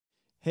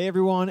Hey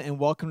everyone, and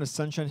welcome to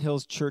Sunshine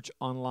Hills Church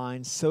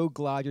Online. So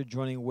glad you're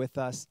joining with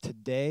us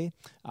today.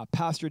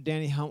 Pastor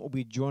Danny Hunt will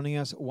be joining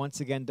us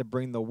once again to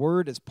bring the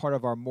word as part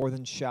of our More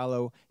Than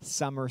Shallow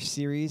summer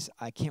series.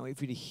 I can't wait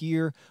for you to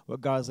hear what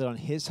God has laid on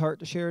his heart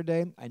to share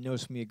today. I know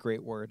it's going to be a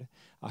great word.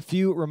 A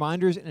few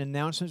reminders and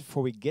announcements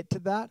before we get to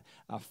that.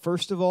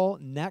 First of all,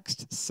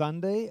 next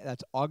Sunday,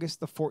 that's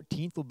August the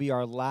 14th, will be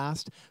our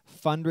last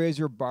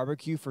fundraiser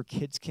barbecue for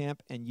Kids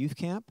Camp and Youth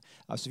Camp.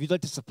 So if you'd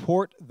like to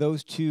support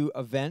those two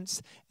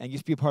events and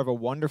just be a part of a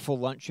wonderful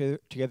lunch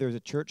together as a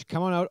church,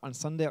 come on out on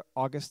Sunday,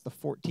 August the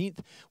 14th.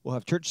 We'll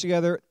have church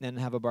together and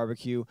have a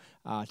barbecue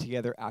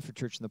together after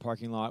church in the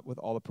parking lot with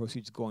all the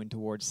proceeds going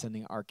towards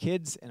sending our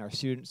kids and our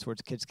students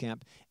towards Kids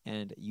Camp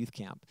and Youth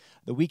Camp.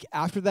 The week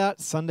after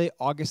that, Sunday,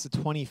 August the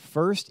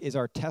 21st, is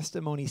our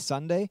Testimony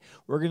Sunday.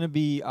 We're going to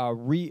be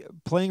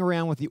playing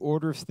around with the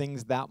order of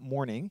things that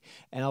morning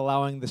and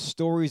allowing the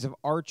stories of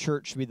our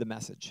church to be the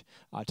message,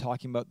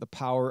 talking about the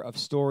power of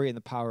story and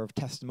the power of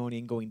testimony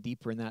and going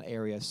deeper in that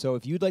area. So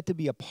if you'd like to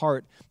be a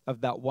part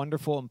of that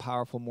wonderful and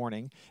powerful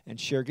morning and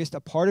share just a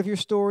part of your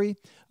story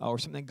or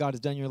something that God has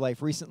done in your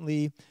life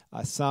recently,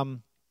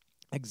 some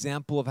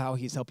example of how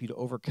he's helped you to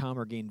overcome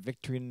or gain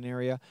victory in an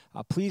area,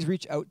 please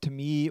reach out to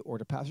me or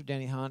to Pastor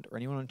Danny Hunt or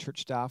anyone on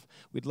church staff.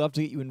 We'd love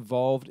to get you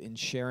involved in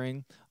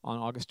sharing on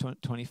August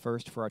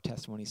 21st for our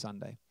Testimony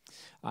Sunday.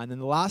 And then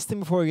the last thing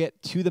before we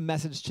get to the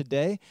message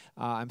today,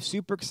 I'm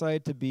super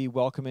excited to be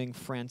welcoming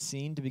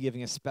Francine to be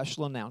giving a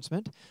special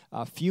announcement.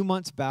 A few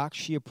months back,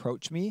 she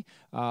approached me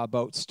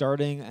about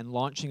starting and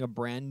launching a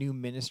brand new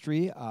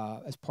ministry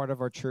as part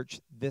of our church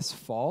this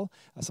fall,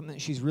 something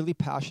that she's really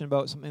passionate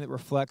about, something that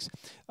reflects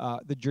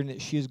the journey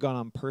that she has gone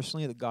on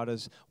personally, that God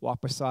has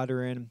walked beside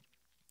her in.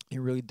 He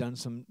really done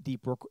some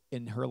deep work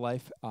in her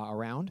life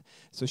around.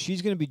 So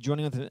she's going to be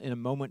joining us in a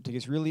moment to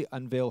just really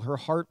unveil her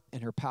heart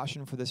and her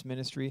passion for this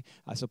ministry.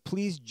 So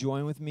please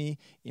join with me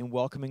in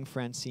welcoming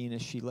Francine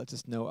as she lets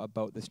us know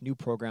about this new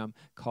program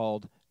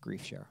called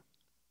Grief Share.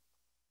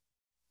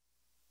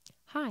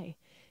 Hi,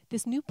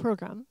 this new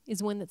program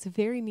is one that's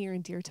very near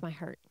and dear to my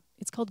heart.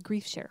 It's called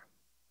Grief Share.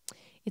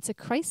 It's a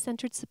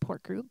Christ-centered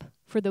support group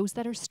for those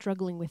that are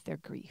struggling with their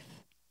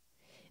grief.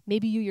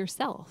 Maybe you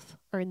yourself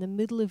are in the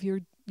middle of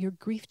your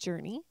grief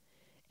journey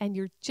and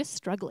you're just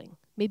struggling.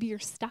 Maybe you're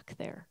stuck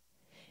there.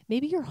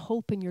 Maybe your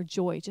hope and your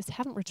joy just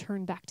haven't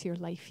returned back to your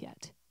life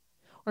yet.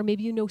 Or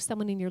maybe you know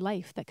someone in your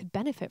life that could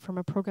benefit from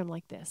a program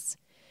like this.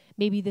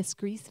 Maybe this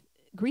grief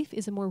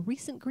is a more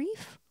recent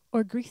grief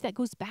or grief that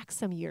goes back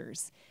some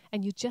years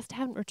and you just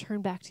haven't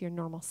returned back to your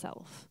normal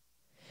self.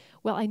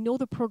 Well, I know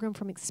the program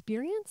from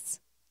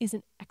experience is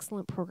an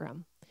excellent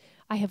program.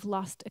 I have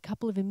lost a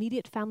couple of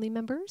immediate family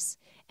members,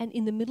 and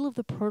in the middle of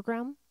the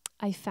program,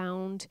 I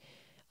found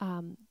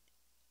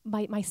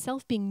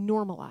myself being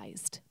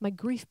normalized, my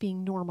grief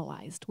being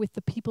normalized with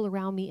the people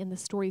around me and the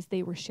stories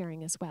they were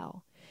sharing as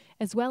well.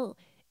 As well,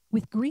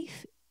 with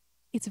grief,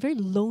 it's a very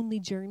lonely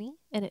journey,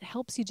 and it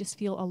helps you just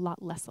feel a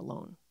lot less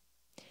alone.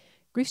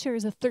 Grief Share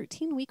is a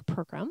 13-week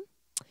program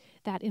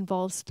that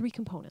involves 3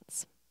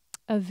 components.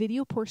 A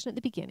video portion at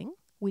the beginning,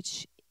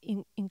 which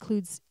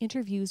includes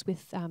interviews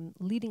with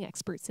leading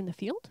experts in the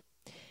field,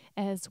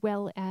 as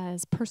well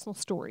as personal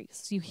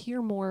stories. You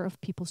hear more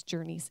of people's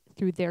journeys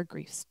through their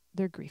grief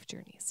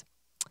journeys.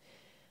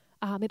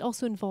 It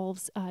also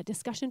involves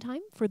discussion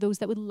time for those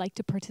that would like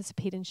to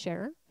participate and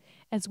share,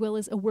 as well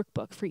as a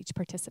workbook for each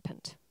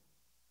participant.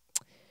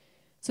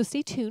 So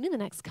stay tuned in the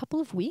next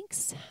couple of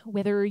weeks,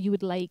 whether you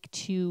would like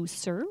to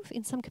serve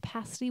in some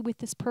capacity with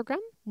this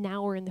program,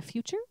 now or in the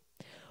future,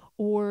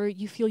 or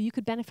you feel you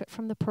could benefit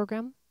from the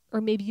program, or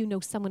maybe you know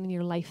someone in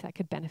your life that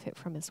could benefit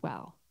from as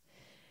well.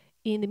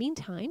 In the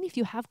meantime, if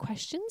you have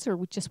questions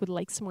or just would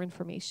like some more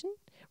information,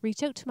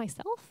 reach out to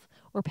myself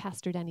or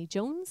Pastor Danny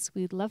Jones.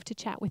 We'd love to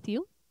chat with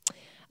you.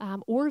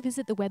 Or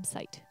visit the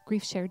website,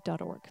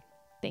 griefshare.org.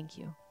 Thank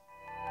you.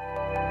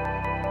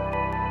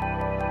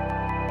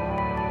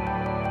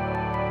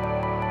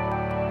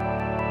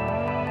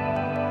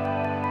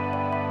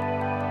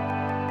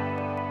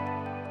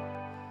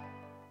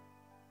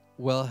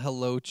 Well,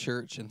 hello,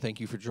 church, and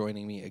thank you for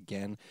joining me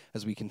again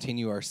as we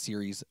continue our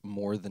series,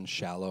 More Than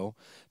Shallow.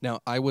 Now,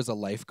 I was a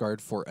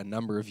lifeguard for a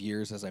number of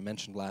years, as I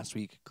mentioned last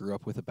week, grew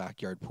up with a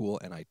backyard pool,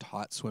 and I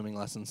taught swimming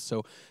lessons.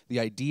 So the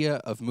idea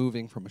of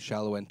moving from a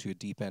shallow end to a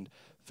deep end,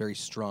 very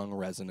strong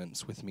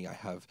resonance with me. I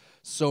have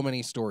so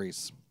many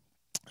stories.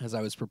 As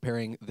I was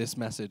preparing this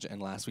message and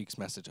last week's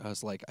message, I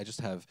was like, I just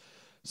have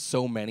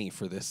so many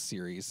for this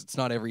series. It's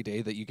not every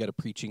day that you get a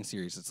preaching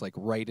series. It's like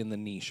right in the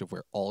niche of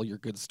where all your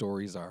good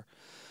stories are.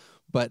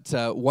 But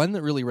one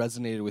that really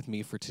resonated with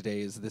me for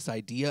today is this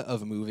idea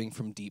of moving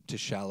from deep to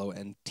shallow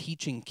and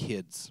teaching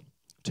kids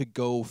to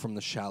go from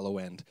the shallow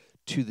end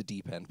to the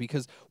deep end.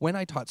 Because when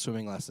I taught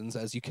swimming lessons,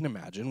 as you can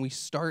imagine, we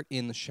start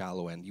in the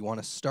shallow end. You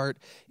want to start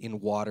in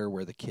water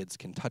where the kids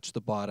can touch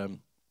the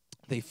bottom.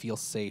 They feel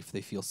safe,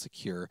 they feel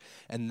secure,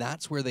 and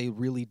that's where they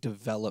really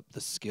develop the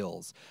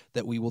skills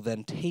that we will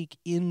then take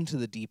into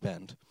the deep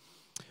end.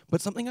 But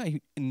something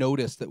I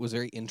noticed that was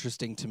very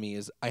interesting to me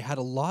is I had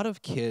a lot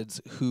of kids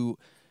who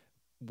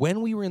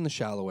when we were in the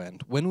shallow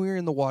end, when we were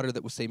in the water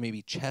that was, say,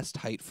 maybe chest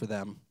height for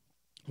them,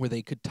 where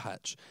they could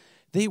touch,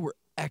 they were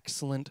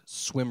excellent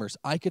swimmers.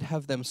 I could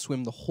have them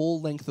swim the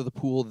whole length of the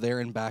pool there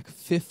and back,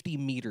 50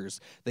 meters.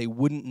 They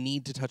wouldn't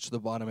need to touch the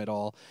bottom at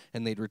all,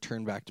 and they'd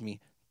return back to me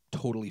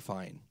totally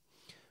fine.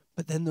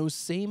 But then those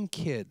same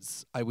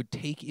kids I would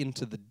take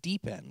into the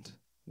deep end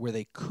where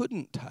they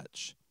couldn't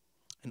touch,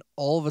 and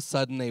all of a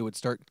sudden they would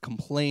start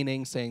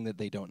complaining, saying that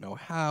they don't know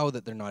how,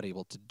 that they're not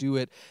able to do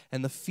it,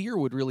 and the fear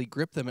would really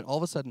grip them, and all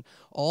of a sudden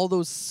all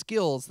those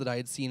skills that I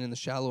had seen in the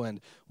shallow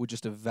end would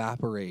just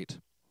evaporate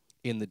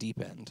in the deep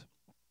end.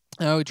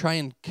 And I would try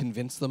and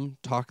convince them,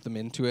 talk them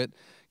into it,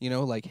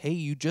 like, hey,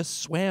 you just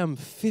swam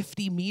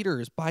 50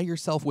 meters by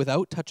yourself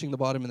without touching the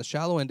bottom in the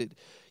shallow end.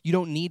 You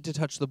don't need to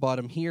touch the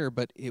bottom here,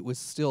 but it was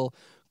still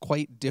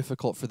quite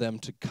difficult for them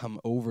to come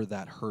over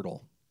that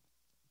hurdle.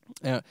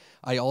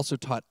 I also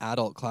taught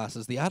adult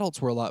classes. The adults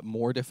were a lot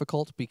more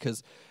difficult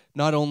because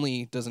not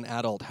only does an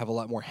adult have a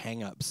lot more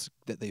hang-ups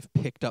that they've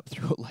picked up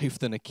throughout life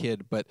than a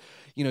kid, but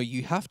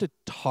you have to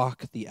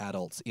talk the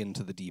adults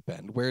into the deep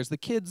end. Whereas the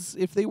kids,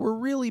 if they were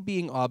really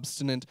being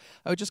obstinate,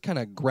 I would just kind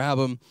of grab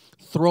them,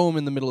 throw them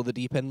in the middle of the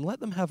deep end, and let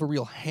them have a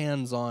real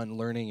hands-on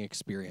learning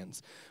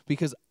experience.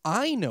 Because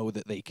I know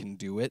that they can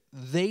do it.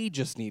 They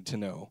just need to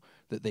know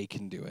that they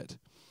can do it.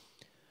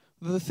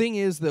 The thing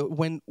is that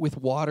with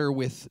water,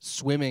 with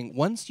swimming,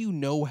 once you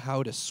know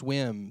how to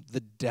swim, the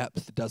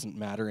depth doesn't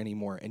matter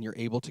anymore, and you're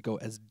able to go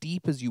as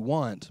deep as you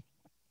want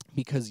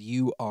because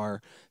you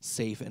are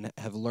safe and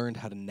have learned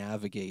how to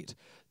navigate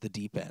the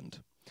deep end.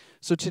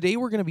 So today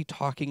we're going to be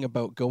talking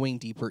about going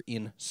deeper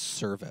in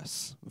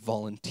service,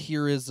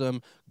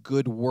 volunteerism,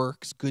 good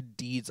works, good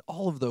deeds,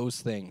 all of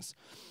those things.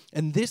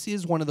 And this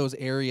is one of those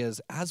areas,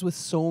 as with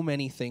so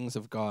many things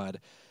of God,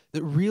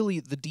 that really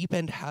the deep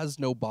end has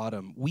no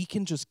bottom. We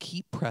can just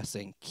keep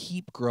pressing,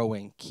 keep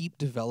growing, keep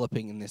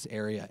developing in this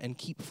area, and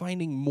keep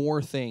finding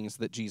more things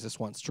that Jesus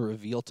wants to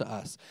reveal to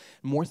us,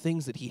 more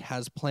things that he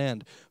has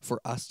planned for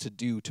us to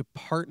do, to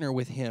partner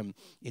with him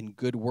in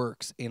good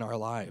works in our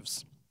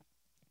lives.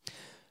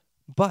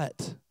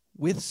 But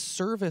with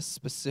service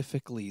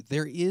specifically,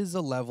 there is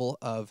a level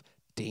of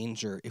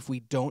danger if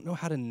we don't know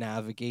how to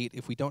navigate,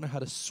 if we don't know how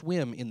to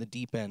swim in the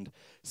deep end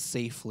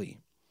safely.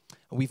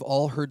 We've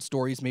all heard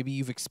stories, maybe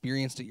you've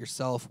experienced it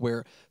yourself,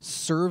 where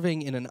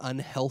serving in an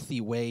unhealthy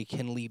way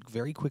can lead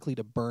very quickly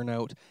to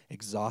burnout,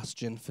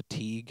 exhaustion,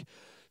 fatigue.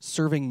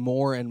 Serving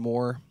more and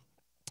more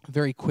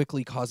very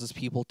quickly causes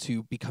people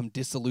to become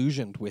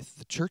disillusioned with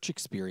the church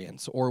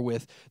experience or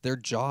with their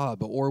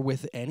job or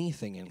with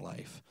anything in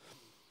life.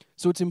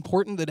 So it's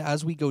important that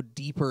as we go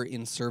deeper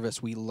in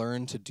service, we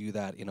learn to do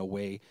that in a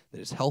way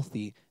that is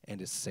healthy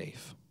and is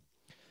safe.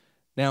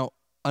 Now,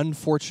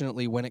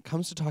 unfortunately, when it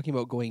comes to talking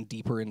about going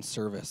deeper in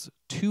service,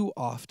 too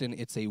often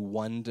it's a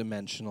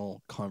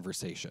one-dimensional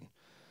conversation.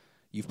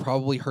 You've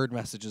probably heard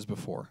messages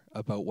before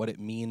about what it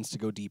means to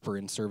go deeper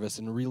in service,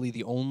 and really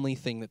the only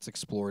thing that's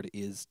explored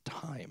is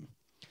time.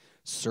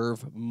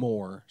 Serve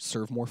more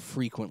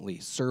frequently,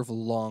 serve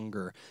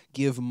longer,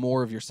 give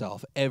more of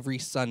yourself every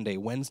Sunday,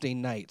 Wednesday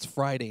nights,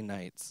 Friday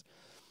nights.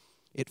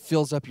 It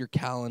fills up your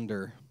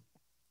calendar,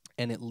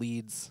 and it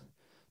leads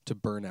to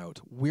burnout.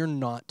 We're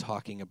not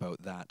talking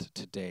about that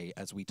today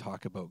as we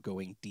talk about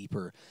going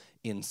deeper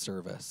in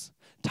service.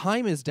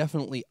 Time is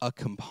definitely a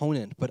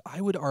component, but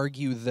I would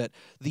argue that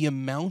the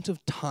amount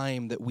of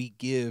time that we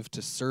give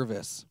to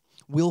service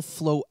will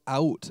flow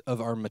out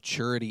of our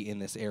maturity in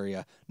this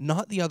area,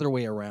 not the other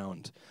way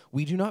around.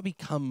 We do not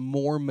become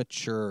more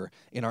mature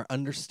in our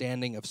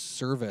understanding of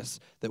service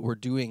that we're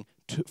doing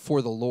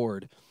for the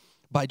Lord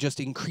by just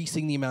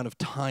increasing the amount of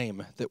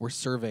time that we're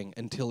serving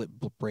until it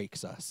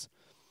breaks us.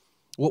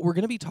 What we're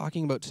going to be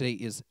talking about today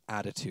is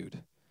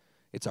attitude.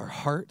 It's our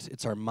heart,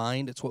 it's our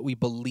mind, it's what we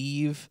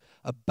believe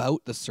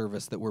about the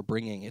service that we're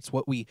bringing. It's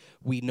what we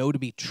know to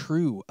be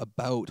true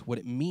about what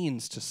it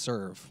means to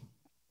serve.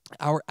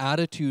 Our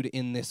attitude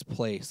in this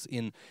place,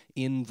 in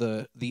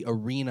the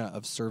arena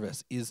of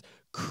service, is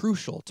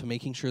crucial to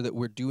making sure that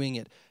we're doing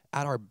it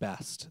at our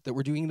best, that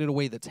we're doing it in a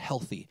way that's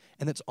healthy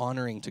and that's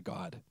honoring to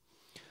God.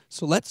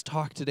 So let's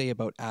talk today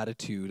about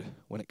attitude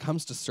when it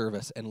comes to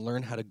service and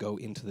learn how to go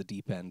into the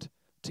deep end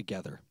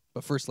together.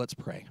 But first, let's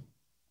pray.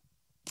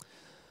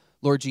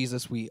 Lord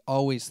Jesus, we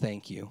always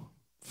thank you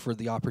for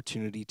the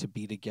opportunity to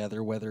be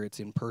together, whether it's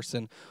in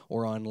person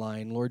or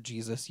online. Lord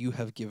Jesus, you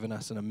have given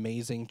us an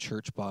amazing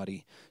church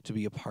body to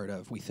be a part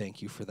of. We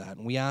thank you for that.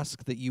 And we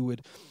ask that you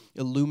would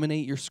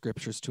illuminate your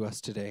scriptures to us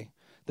today,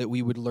 that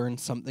we would learn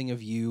something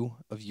of you,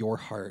 of your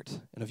heart,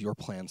 and of your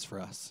plans for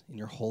us. In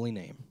your holy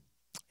name,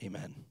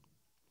 amen.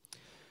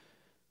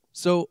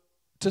 So,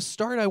 to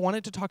start, I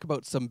wanted to talk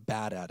about some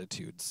bad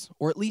attitudes,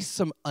 or at least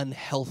some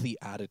unhealthy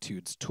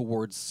attitudes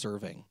towards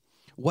serving.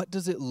 What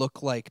does it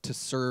look like to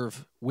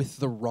serve with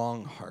the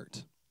wrong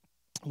heart?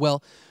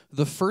 Well,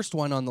 the first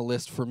one on the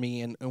list for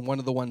me, and one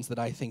of the ones that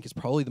I think is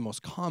probably the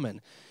most common,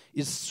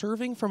 is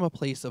serving from a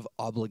place of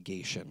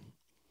obligation.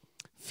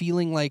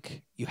 feeling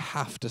like you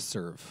have to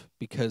serve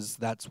because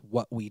that's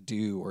what we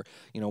do, or,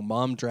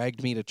 mom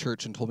dragged me to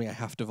church and told me I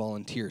have to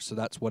volunteer, so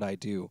that's what I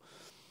do.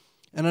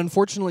 And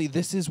unfortunately,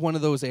 this is one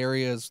of those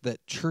areas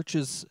that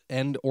churches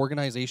and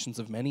organizations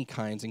of many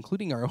kinds,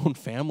 including our own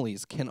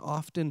families, can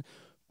often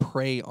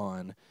prey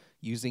on,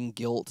 using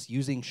guilt,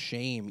 using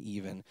shame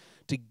even,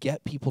 to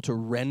get people to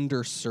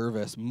render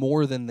service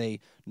more than they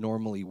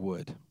normally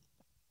would.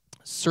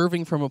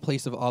 Serving from a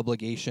place of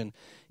obligation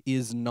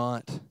is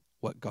not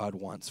what God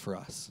wants for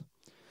us.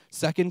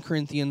 2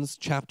 Corinthians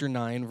chapter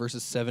 9,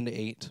 verses 7 to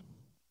 8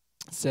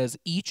 says,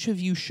 "Each of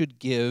you should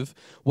give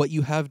what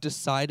you have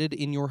decided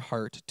in your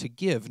heart to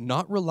give,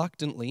 not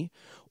reluctantly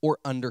or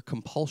under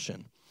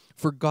compulsion,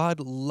 for God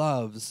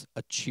loves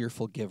a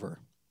cheerful giver.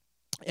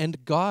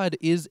 And God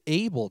is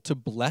able to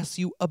bless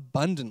you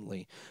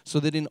abundantly, so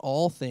that in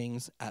all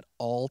things, at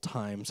all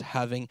times,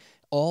 having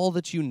all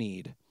that you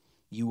need,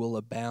 you will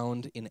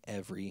abound in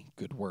every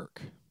good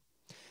work."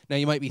 Now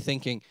you might be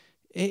thinking,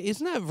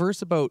 isn't that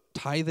verse about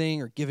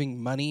tithing or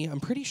giving money? I'm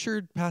pretty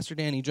sure Pastor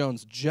Danny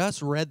Jones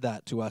just read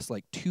that to us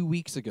like 2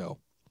 weeks ago.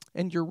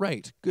 And you're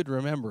right, good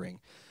remembering.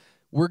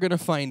 We're going to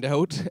find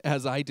out,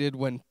 as I did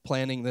when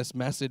planning this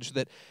message,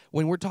 that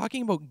when we're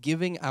talking about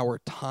giving our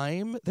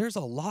time, there's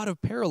a lot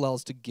of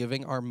parallels to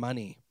giving our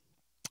money.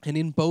 And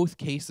in both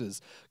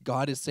cases,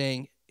 God is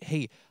saying,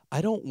 hey,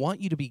 I don't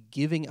want you to be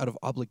giving out of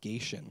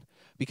obligation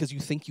because you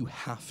think you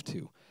have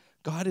to.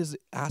 God is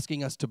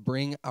asking us to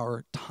bring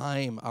our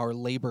time, our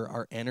labor,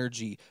 our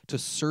energy to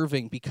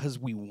serving because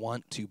we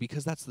want to,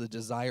 because that's the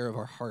desire of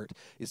our heart,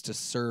 is to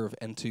serve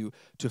and to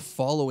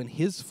follow in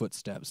his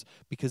footsteps,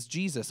 because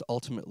Jesus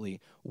ultimately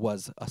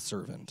was a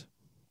servant.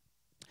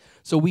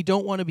 So we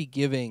don't want to be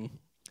giving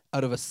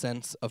out of a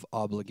sense of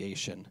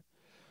obligation.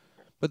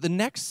 But the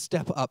next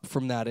step up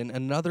from that, and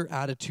another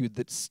attitude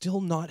that's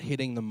still not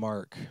hitting the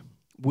mark,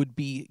 would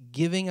be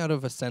giving out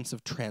of a sense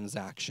of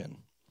transaction.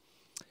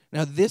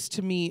 Now, this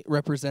to me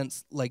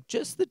represents like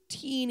just the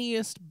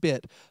teeniest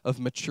bit of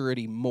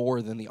maturity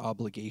more than the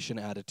obligation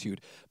attitude,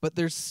 but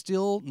there's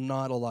still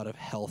not a lot of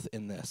health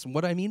in this. And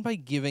what I mean by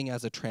giving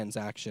as a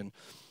transaction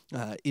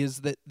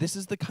is that this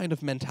is the kind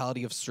of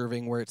mentality of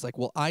serving where it's like,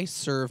 well, I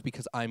serve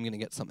because I'm going to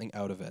get something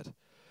out of it.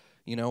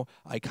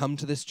 I come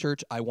to this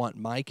church, I want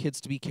my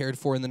kids to be cared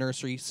for in the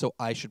nursery, so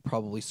I should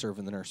probably serve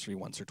in the nursery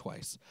once or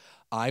twice.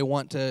 I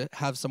want to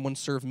have someone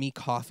serve me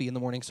coffee in the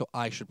morning, so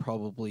I should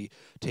probably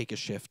take a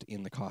shift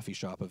in the coffee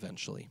shop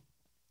eventually.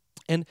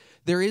 And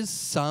there is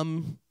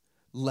some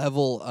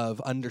level of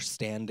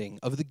understanding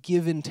of the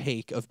give and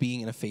take of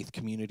being in a faith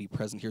community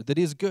present here that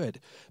is good,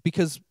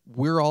 because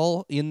we're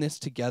all in this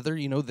together.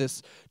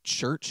 This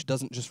church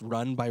doesn't just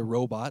run by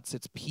robots.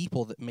 It's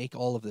people that make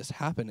all of this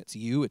happen. It's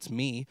you, it's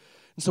me.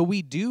 And so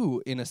we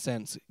do, in a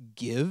sense,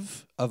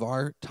 give of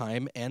our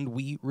time and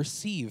we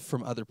receive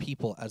from other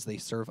people as they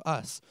serve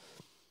us.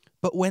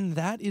 But when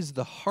that is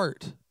the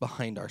heart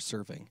behind our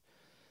serving,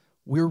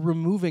 we're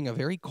removing a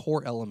very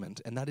core element,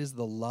 and that is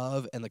the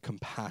love and the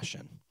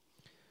compassion.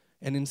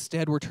 And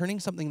instead, we're turning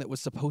something that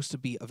was supposed to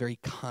be a very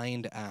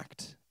kind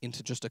act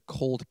into just a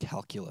cold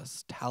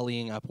calculus,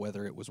 tallying up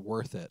whether it was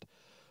worth it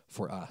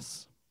for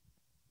us.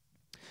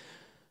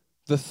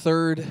 The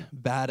third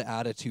bad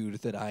attitude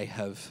that I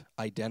have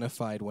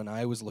identified when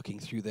I was looking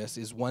through this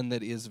is one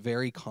that is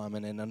very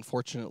common, and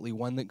unfortunately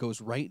one that goes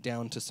right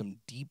down to some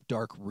deep,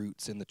 dark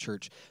roots in the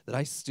church that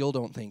I still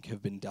don't think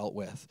have been dealt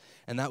with.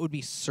 And that would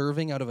be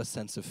serving out of a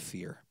sense of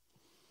fear.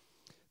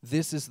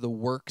 This is the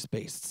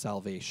works-based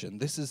salvation.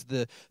 This is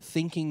the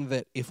thinking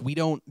that if we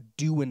don't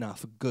do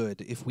enough good,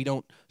 if we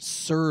don't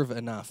serve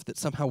enough, that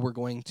somehow we're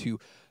going to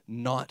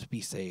not be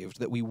saved,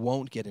 that we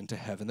won't get into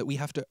heaven, that we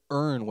have to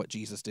earn what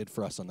Jesus did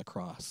for us on the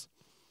cross.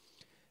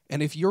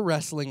 And if you're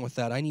wrestling with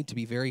that, I need to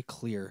be very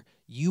clear.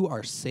 You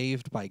are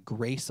saved by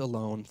grace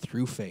alone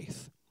through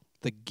faith.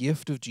 The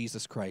gift of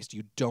Jesus Christ.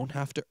 You don't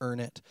have to earn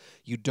it.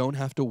 You don't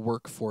have to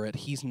work for it.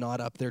 He's not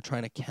up there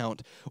trying to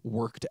count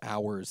worked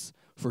hours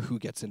for who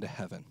gets into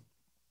heaven.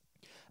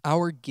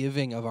 Our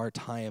giving of our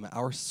time,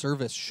 our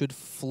service should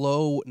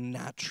flow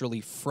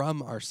naturally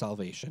from our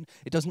salvation.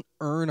 It doesn't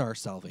earn our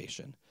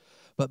salvation.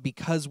 But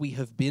because we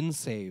have been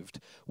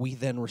saved, we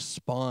then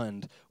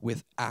respond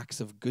with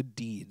acts of good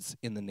deeds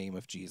in the name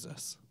of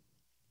Jesus.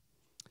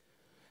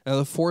 Now,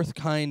 the fourth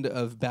kind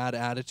of bad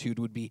attitude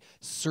would be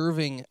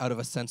serving out of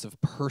a sense of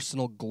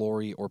personal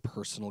glory or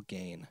personal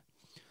gain.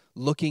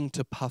 Looking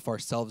to puff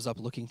ourselves up,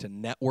 looking to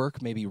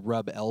network, maybe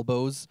rub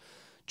elbows,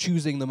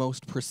 choosing the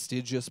most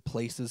prestigious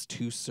places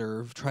to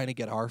serve, trying to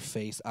get our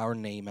face, our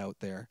name out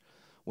there,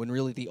 when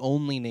really the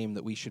only name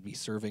that we should be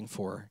serving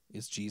for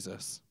is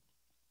Jesus.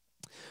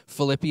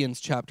 Philippians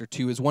chapter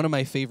 2 is one of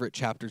my favorite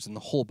chapters in the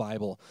whole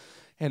Bible,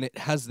 and it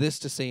has this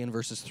to say in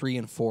verses 3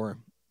 and 4.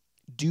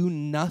 Do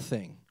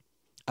nothing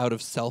out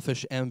of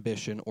selfish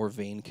ambition or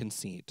vain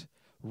conceit.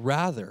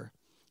 Rather,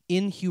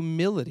 in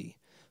humility,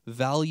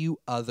 value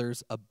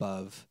others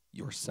above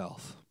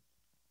yourself.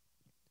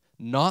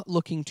 Not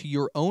looking to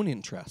your own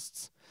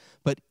interests,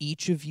 but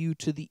each of you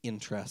to the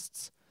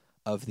interests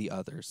of the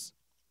others.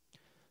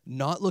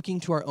 not looking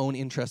to our own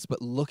interests,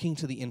 but looking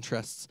to the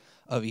interests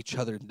of each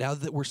other. Now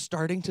that we're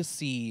starting to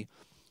see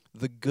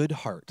the good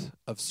heart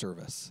of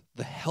service,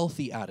 the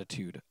healthy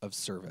attitude of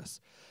service.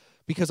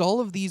 Because all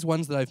of these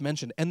ones that I've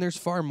mentioned, and there's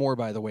far more,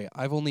 by the way,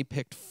 I've only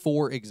picked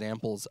 4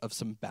 examples of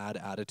some bad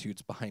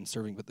attitudes behind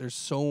serving, but there's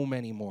so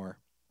many more.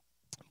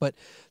 But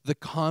the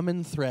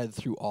common thread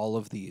through all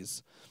of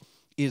these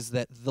is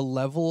that the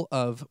level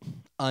of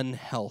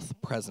unhealth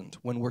present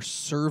when we're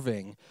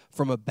serving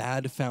from a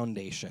bad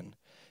foundation,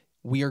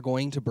 we are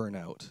going to burn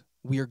out.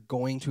 We are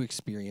going to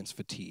experience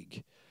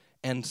fatigue.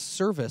 And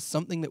service,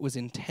 something that was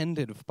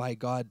intended by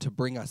God to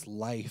bring us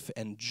life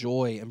and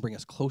joy and bring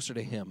us closer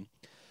to Him,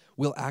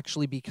 will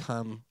actually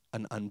become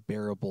an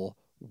unbearable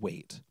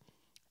weight.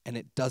 And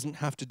it doesn't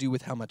have to do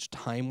with how much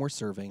time we're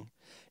serving.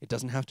 It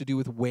doesn't have to do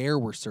with where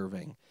we're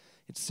serving.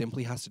 It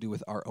simply has to do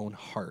with our own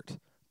heart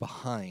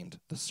behind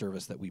the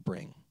service that we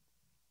bring.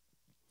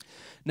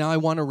 Now, I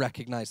want to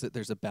recognize that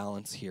there's a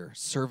balance here.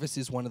 Service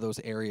is one of those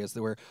areas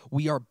where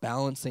we are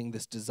balancing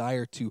this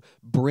desire to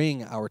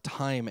bring our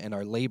time and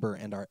our labor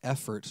and our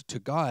effort to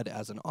God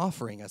as an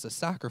offering, as a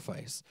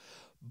sacrifice.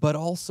 But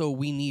also,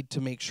 we need to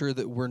make sure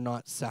that we're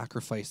not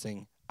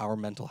sacrificing our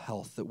mental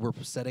health, that we're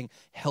setting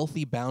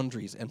healthy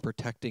boundaries and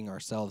protecting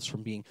ourselves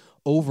from being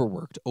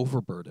overworked,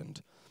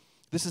 overburdened.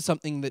 This is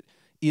something that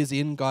is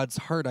in God's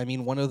heart. I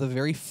mean, one of the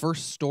very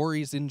first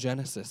stories in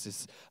Genesis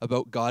is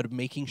about God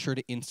making sure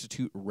to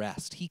institute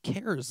rest. He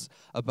cares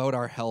about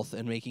our health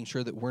and making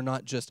sure that we're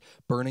not just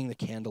burning the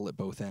candle at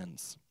both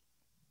ends.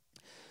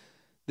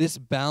 This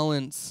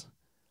balance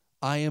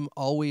I am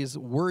always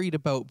worried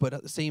about, but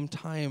at the same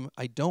time,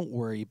 I don't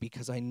worry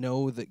because I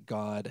know that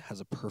God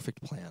has a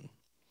perfect plan.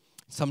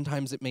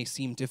 Sometimes it may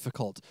seem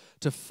difficult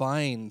to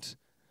find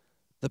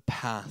the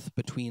path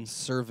between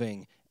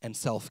serving and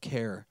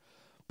self-care,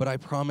 but I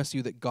promise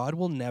you that God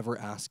will never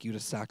ask you to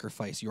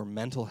sacrifice your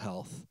mental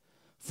health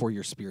for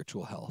your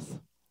spiritual health.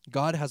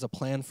 God has a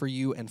plan for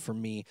you and for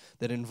me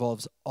that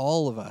involves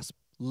all of us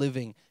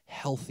living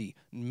healthy,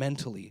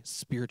 mentally,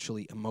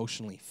 spiritually,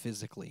 emotionally,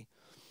 physically.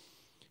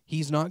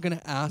 He's not going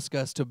to ask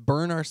us to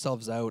burn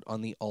ourselves out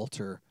on the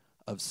altar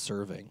of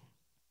serving.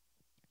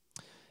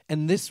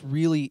 And this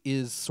really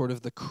is sort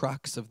of the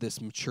crux of this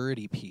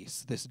maturity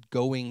piece, this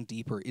going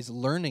deeper, is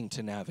learning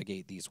to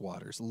navigate these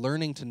waters,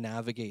 learning to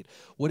navigate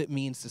what it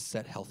means to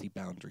set healthy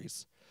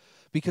boundaries.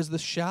 Because the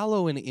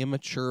shallow and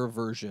immature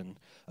version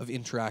of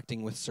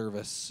interacting with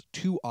service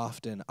too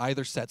often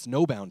either sets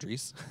no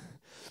boundaries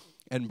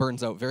and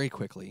burns out very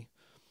quickly,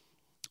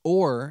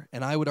 or,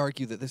 and I would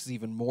argue that this is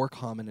even more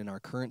common in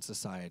our current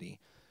society,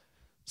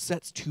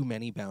 sets too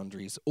many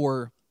boundaries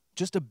or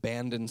just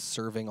abandons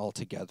serving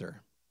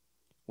altogether.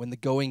 When the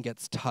going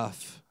gets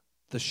tough,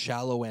 the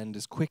shallow end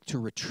is quick to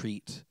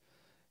retreat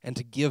and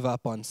to give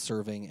up on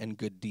serving and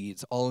good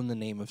deeds, all in the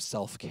name of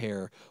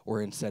self-care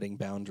or in setting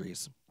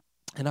boundaries.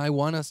 And I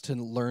want us to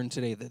learn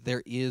today that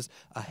there is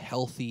a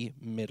healthy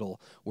middle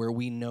where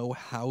we know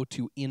how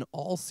to, in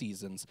all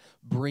seasons,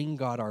 bring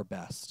God our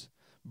best,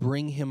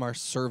 bring Him our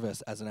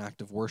service as an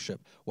act of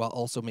worship, while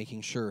also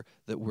making sure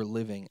that we're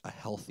living a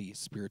healthy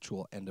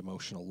spiritual and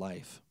emotional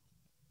life.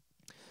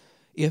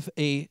 If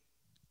a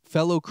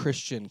fellow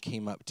Christian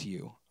came up to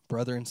you,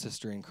 brother and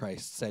sister in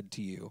Christ, said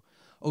to you,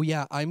 "Oh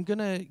yeah, I'm going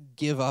to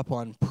give up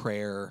on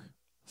prayer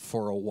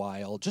for a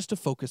while just to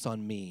focus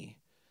on me."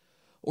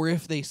 Or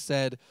if they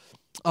said,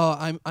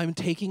 "Oh, I'm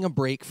taking a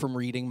break from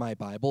reading my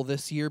Bible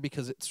this year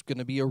because it's going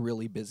to be a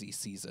really busy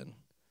season."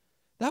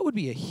 That would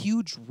be a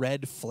huge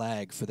red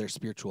flag for their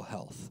spiritual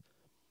health.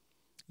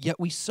 Yet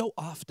we so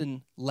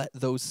often let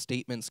those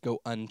statements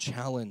go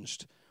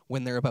unchallenged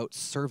when they're about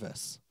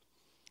service.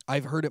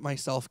 I've heard it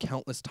myself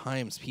countless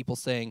times, people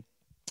saying,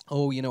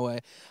 "Oh, you know,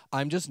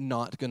 I'm just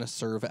not going to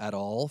serve at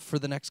all for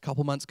the next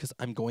couple months because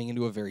I'm going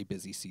into a very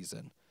busy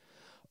season.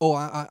 Oh,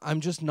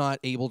 I'm just not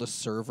able to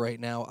serve right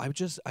now.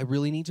 I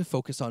really need to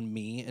focus on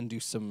me and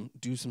do some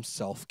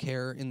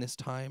self-care in this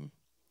time."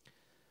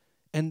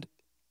 And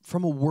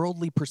from a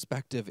worldly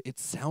perspective, it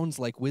sounds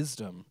like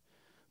wisdom,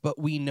 but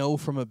we know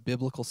from a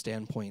biblical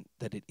standpoint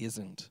that it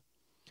isn't.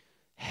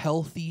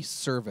 Healthy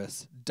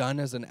service done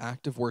as an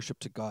act of worship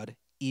to God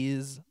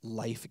is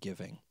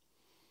life-giving.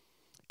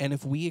 And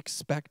if we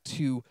expect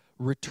to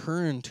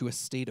return to a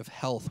state of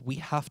health, we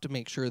have to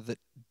make sure that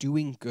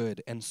doing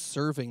good and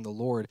serving the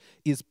Lord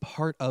is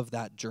part of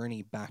that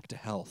journey back to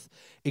health.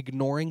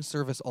 Ignoring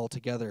service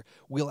altogether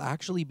will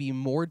actually be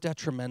more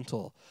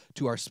detrimental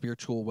to our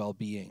spiritual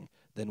well-being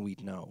than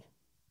we'd know.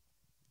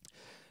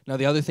 Now,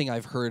 the other thing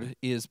I've heard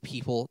is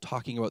people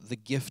talking about the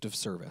gift of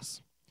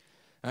service.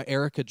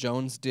 Erica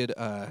Jones did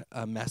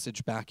a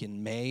message back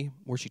in May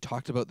where she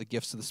talked about the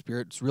gifts of the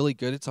Spirit. It's really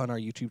good. It's on our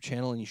YouTube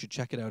channel, and you should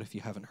check it out if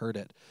you haven't heard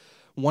it.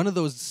 One of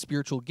those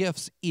spiritual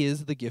gifts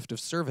is the gift of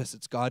service.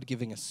 It's God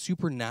giving a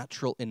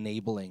supernatural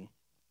enabling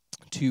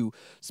to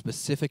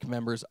specific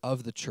members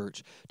of the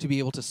church to be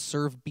able to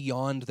serve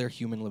beyond their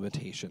human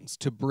limitations,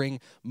 to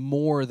bring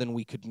more than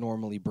we could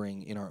normally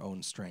bring in our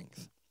own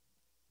strength.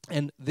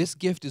 And this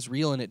gift is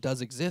real and it does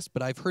exist,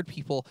 but I've heard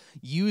people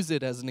use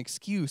it as an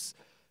excuse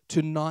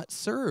to not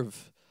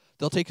serve.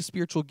 They'll take a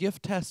spiritual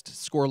gift test,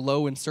 score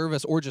low in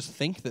service, or just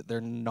think that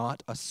they're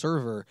not a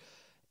server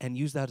and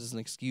use that as an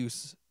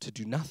excuse to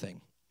do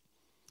nothing.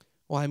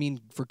 Well, I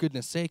mean, for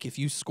goodness sake, if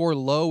you score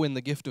low in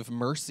the gift of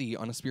mercy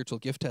on a spiritual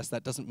gift test,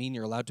 that doesn't mean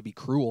you're allowed to be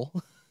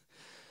cruel.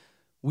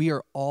 We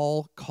are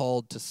all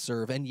called to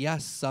serve. And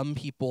yes, some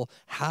people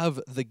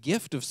have the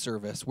gift of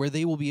service where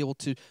they will be able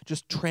to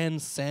just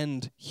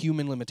transcend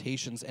human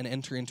limitations and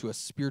enter into a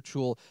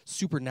spiritual,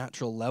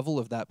 supernatural level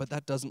of that, but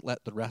that doesn't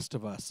let the rest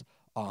of us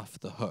off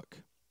the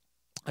hook.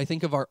 I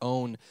think of our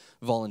own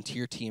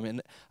volunteer team,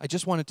 and I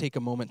just want to take a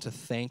moment to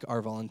thank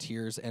our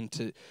volunteers and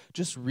to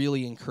just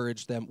really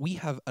encourage them. We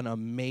have an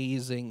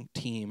amazing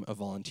team of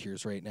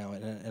volunteers right now,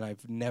 and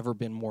I've never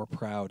been more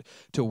proud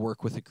to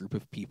work with a group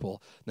of people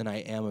than I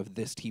am of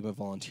this team of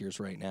volunteers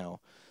right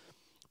now.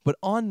 But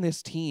on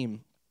this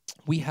team,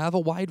 we have a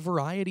wide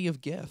variety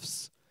of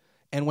gifts.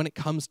 And when it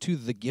comes to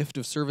the gift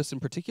of service in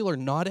particular,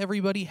 not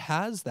everybody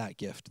has that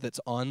gift that's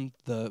on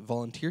the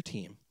volunteer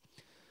team.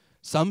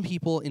 Some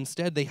people,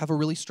 instead, they have a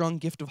really strong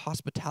gift of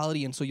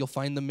hospitality, and so you'll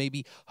find them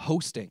maybe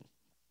hosting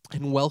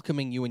and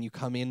welcoming you when you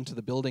come into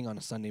the building on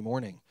a Sunday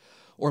morning.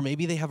 Or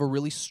maybe they have a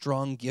really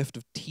strong gift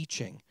of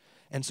teaching,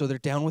 and so they're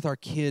down with our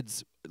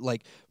kids,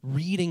 like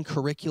reading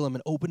curriculum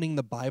and opening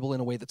the Bible in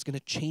a way that's going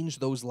to change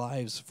those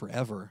lives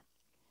forever.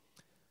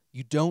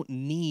 You don't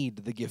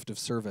need the gift of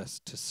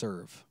service to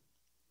serve.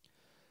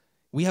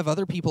 We have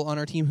other people on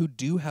our team who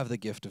do have the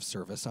gift of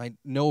service. I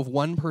know of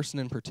one person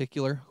in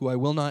particular who I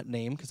will not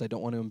name because I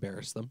don't want to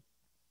embarrass them.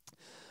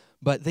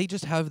 But they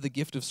just have the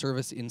gift of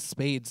service in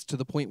spades to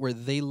the point where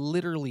they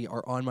literally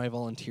are on my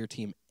volunteer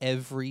team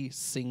every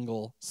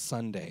single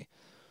Sunday.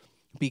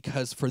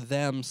 Because for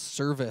them,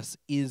 service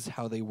is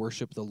how they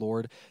worship the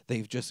Lord.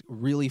 They've just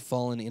really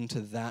fallen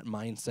into that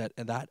mindset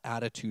and that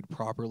attitude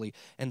properly.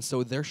 And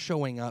so they're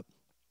showing up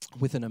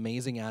with an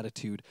amazing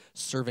attitude,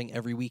 serving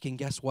every week. And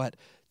guess what?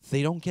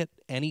 They don't get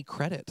any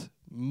credit.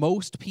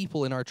 Most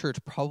people in our church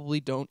probably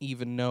don't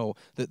even know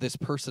that this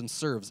person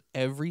serves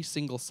every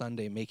single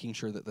Sunday, making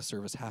sure that the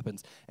service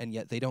happens. And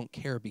yet they don't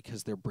care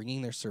because they're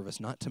bringing their service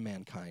not to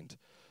mankind,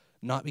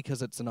 not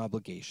because it's an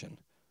obligation,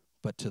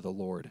 but to the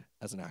Lord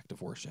as an act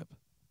of worship.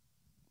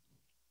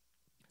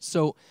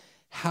 So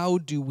how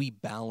do we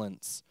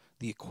balance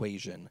the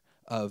equation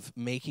of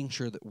making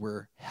sure that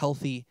we're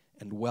healthy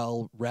and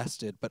well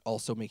rested, but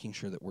also making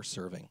sure that we're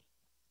serving?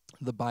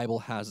 The Bible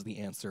has the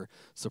answer.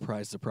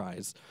 Surprise,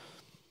 surprise.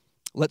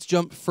 Let's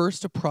jump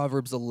first to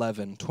Proverbs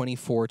 11,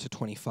 24 to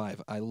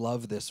 25. I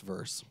love this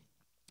verse.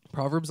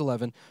 Proverbs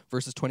 11,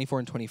 verses 24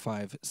 and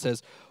 25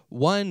 says,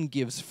 "One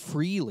gives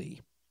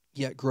freely,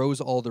 yet grows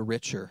all the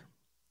richer.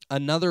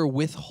 Another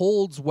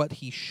withholds what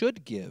he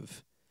should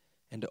give,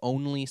 and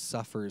only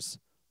suffers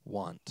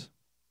want.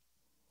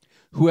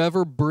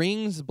 Whoever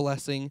brings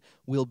blessing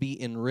will be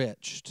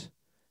enriched,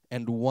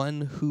 and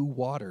one who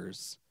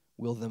waters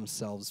will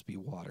themselves be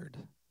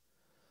watered."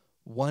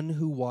 One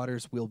who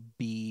waters will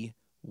be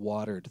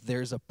watered.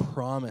 There's a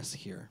promise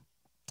here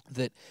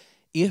that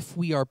if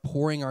we are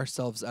pouring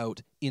ourselves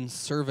out in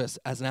service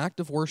as an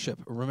act of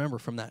worship, remember,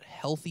 from that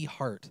healthy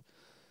heart,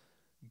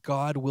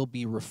 God will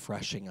be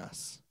refreshing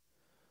us.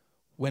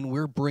 When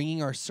we're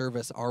bringing our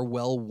service, our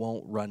well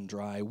won't run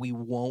dry. We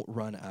won't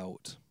run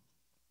out.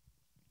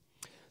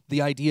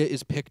 The idea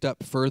is picked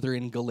up further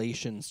in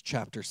Galatians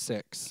chapter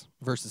 6,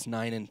 verses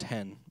 9 and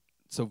 10.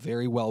 It's a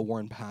very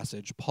well-worn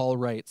passage. Paul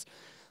writes,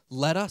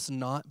 "Let us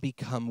not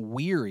become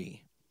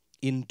weary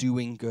in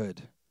doing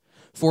good,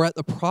 for at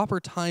the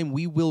proper time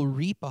we will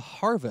reap a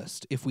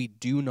harvest if we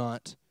do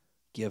not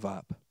give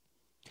up.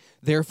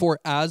 Therefore,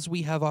 as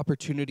we have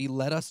opportunity,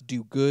 let us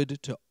do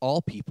good to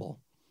all people,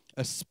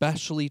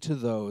 especially to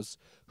those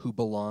who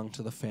belong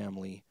to the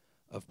family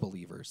of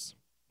believers."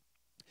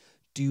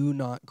 Do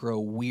not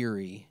grow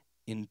weary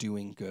in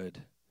doing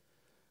good.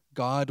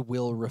 God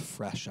will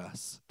refresh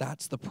us.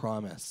 That's the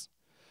promise.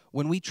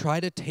 When we try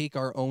to take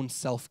our own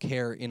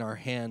self-care in our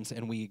hands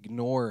and we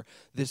ignore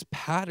this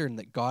pattern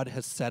that God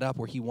has set up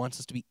where he wants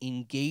us to be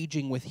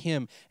engaging with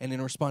him, and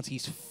in response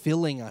he's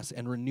filling us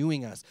and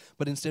renewing us,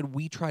 but instead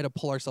we try to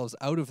pull ourselves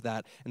out of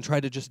that and try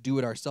to just do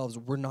it ourselves,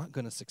 we're not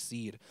going to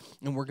succeed.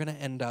 And we're going to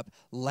end up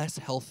less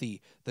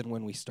healthy than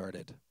when we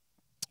started.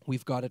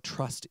 We've got to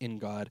trust in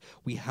God.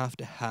 We have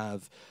to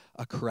have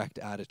a correct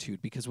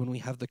attitude, because when we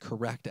have the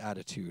correct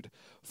attitude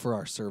for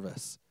our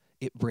service,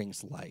 it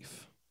brings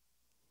life.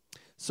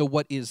 So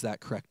what is that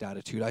correct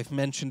attitude? I've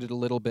mentioned it a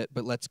little bit,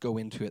 but let's go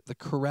into it. The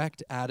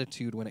correct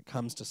attitude when it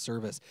comes to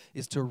service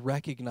is to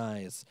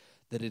recognize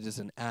that it is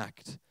an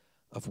act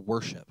of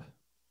worship.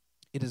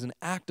 It is an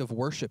act of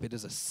worship. It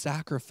is a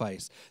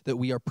sacrifice that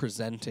we are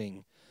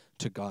presenting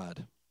to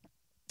God.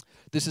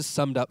 This is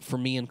summed up for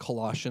me in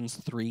Colossians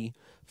 3,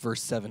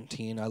 verse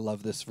 17. I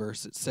love this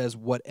verse. It says,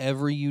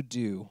 "Whatever you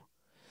do,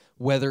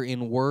 whether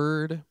in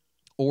word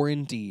or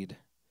in deed,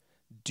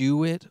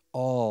 do it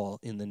all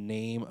in the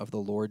name of the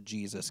Lord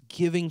Jesus,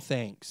 giving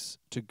thanks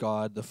to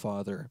God the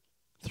Father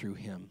through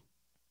him."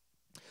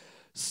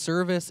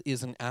 Service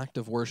is an act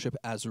of worship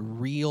as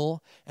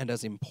real and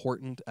as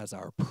important as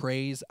our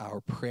praise, our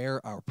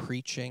prayer, our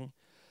preaching.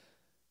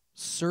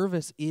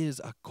 Service is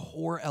a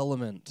core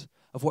element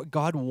of what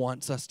God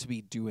wants us to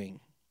be doing.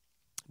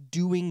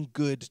 Doing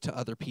good to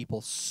other people,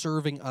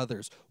 serving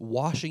others,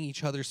 washing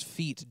each other's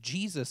feet.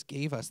 Jesus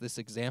gave us this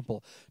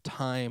example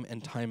time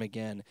and time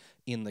again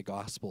in the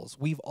Gospels.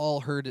 We've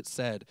all heard it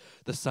said,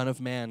 the Son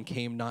of Man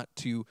came not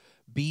to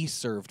be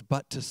served,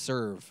 but to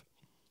serve.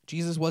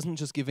 Jesus wasn't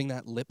just giving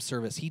that lip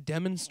service. He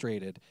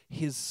demonstrated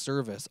his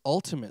service,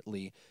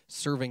 ultimately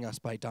serving us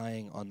by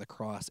dying on the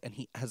cross. And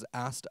he has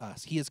asked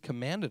us, he has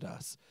commanded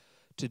us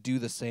to do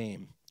the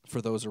same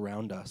for those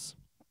around us.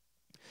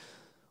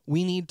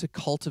 We need to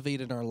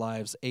cultivate in our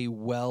lives a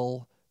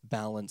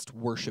well-balanced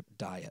worship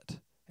diet,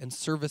 and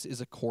service is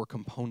a core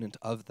component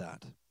of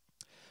that.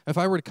 If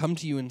I were to come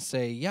to you and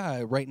say,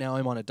 yeah, right now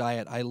I'm on a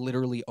diet, I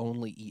literally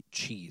only eat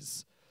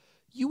cheese,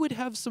 you would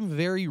have some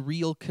very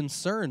real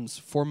concerns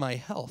for my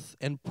health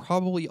and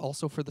probably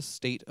also for the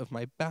state of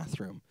my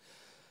bathroom,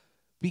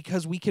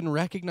 because we can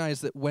recognize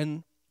that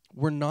when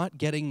we're not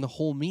getting the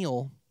whole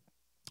meal,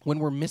 when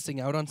we're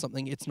missing out on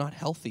something, it's not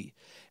healthy.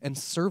 And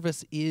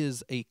service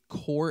is a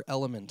core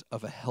element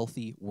of a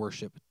healthy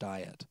worship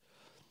diet.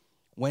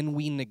 When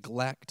we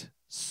neglect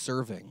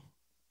serving,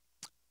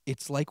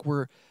 it's like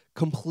we're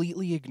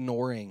completely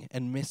ignoring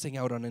and missing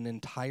out on an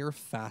entire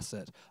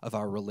facet of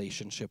our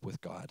relationship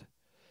with God.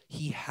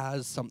 He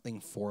has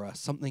something for us,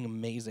 something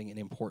amazing and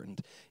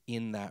important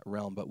in that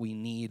realm, but we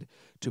need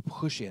to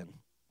push in,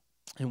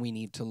 and we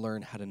need to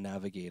learn how to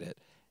navigate it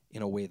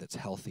in a way that's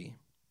healthy.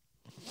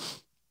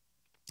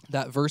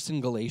 That verse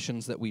in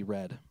Galatians that we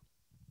read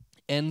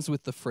ends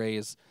with the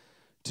phrase,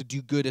 to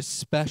do good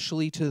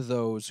especially to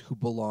those who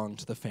belong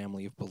to the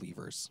family of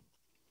believers.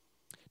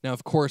 Now,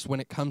 of course, when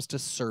it comes to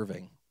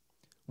serving,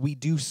 we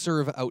do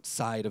serve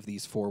outside of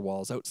these four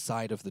walls,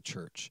 outside of the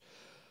church,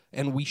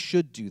 and we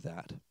should do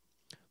that.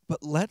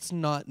 But let's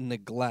not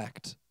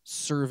neglect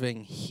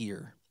serving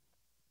here.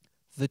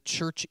 The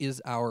church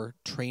is our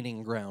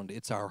training ground.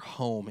 It's our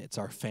home. It's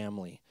our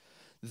family.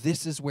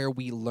 This is where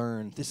we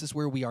learn. This is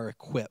where we are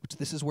equipped.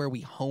 This is where we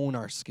hone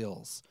our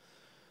skills.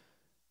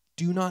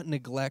 Do not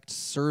neglect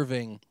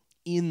serving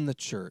in the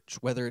church,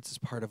 whether it's as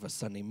part of a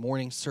Sunday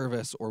morning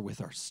service or with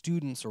our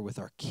students or with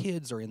our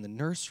kids or in the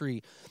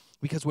nursery,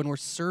 because when we're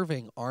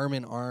serving arm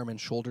in arm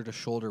and shoulder to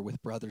shoulder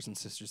with brothers and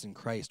sisters in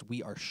Christ,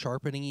 we are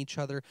sharpening each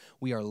other.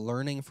 We are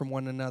learning from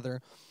one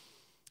another.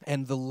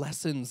 And the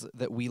lessons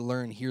that we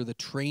learn here, the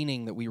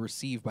training that we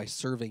receive by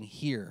serving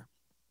here,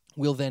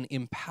 will then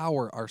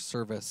empower our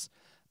service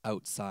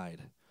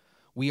outside.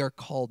 We are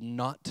called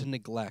not to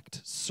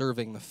neglect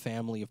serving the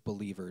family of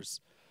believers.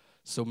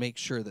 So make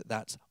sure that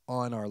that's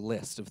on our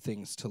list of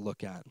things to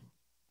look at.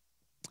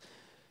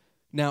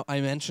 Now,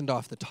 I mentioned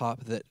off the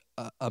top that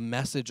a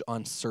message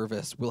on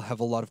service will have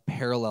a lot of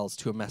parallels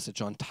to a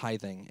message on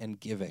tithing and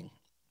giving.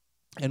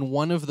 And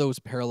one of those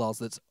parallels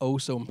that's oh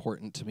so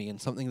important to me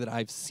and something that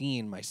I've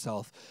seen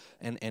myself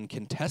and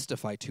can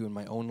testify to in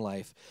my own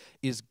life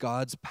is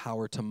God's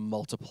power to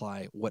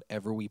multiply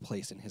whatever we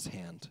place in his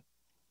hand.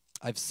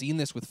 I've seen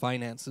this with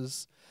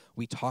finances.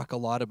 We talk a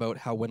lot about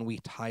how when we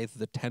tithe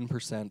the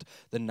 10%,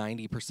 the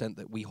 90%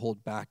 that we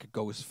hold back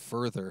goes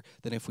further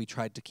than if we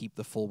tried to keep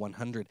the full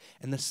 100.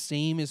 And the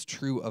same is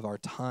true of our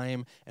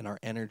time and our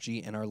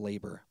energy and our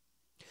labor.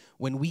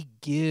 When we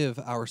give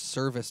our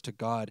service to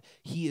God,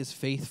 he is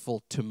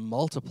faithful to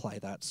multiply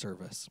that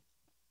service.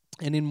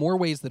 And in more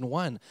ways than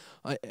one.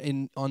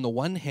 On the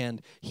one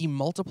hand, he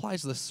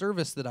multiplies the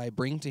service that I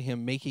bring to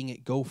him, making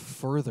it go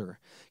further.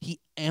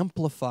 He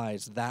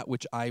amplifies that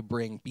which I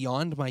bring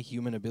beyond my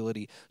human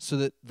ability so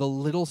that the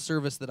little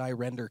service that I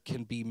render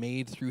can be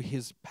made through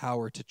his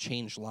power to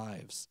change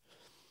lives.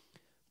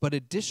 But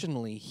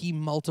additionally, he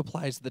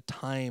multiplies the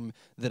time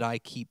that I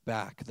keep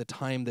back, the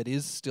time that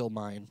is still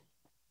mine,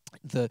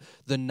 the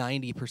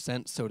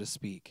 90%, so to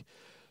speak,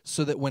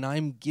 so that when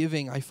I'm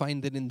giving, I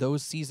find that in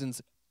those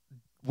seasons,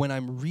 when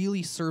I'm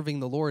really serving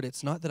the Lord,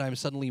 it's not that I'm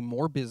suddenly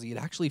more busy. It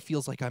actually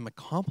feels like I'm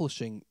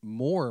accomplishing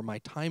more. My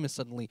time is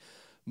suddenly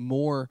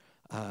more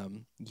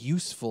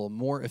useful,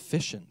 more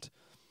efficient.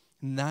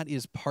 And that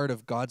is part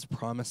of God's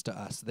promise to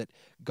us, that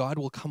God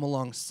will come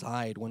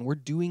alongside. When we're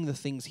doing the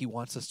things he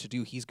wants us to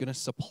do, he's going to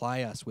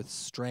supply us with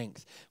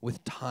strength,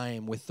 with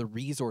time, with the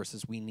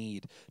resources we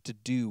need to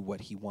do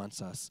what he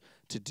wants us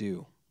to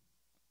do.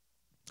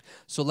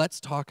 So let's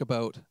talk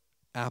about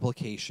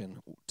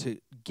application to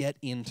get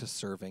into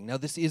serving. Now,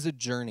 this is a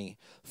journey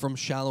from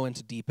shallow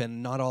into deep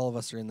end. Not all of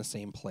us are in the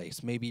same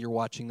place. Maybe you're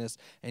watching this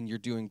and you're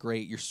doing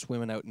great. You're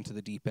swimming out into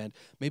the deep end.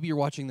 Maybe you're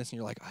watching this and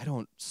you're like, I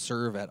don't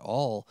serve at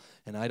all,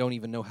 and I don't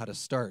even know how to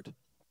start.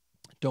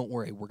 Don't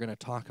worry, we're going to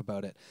talk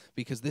about it,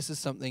 because this is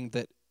something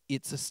that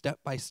it's a step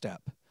by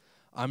step.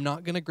 I'm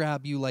not going to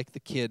grab you like the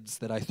kids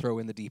that I throw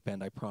in the deep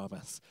end, I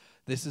promise.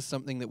 This is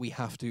something that we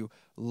have to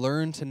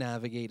learn to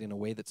navigate in a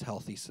way that's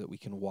healthy so that we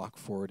can walk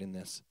forward in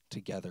this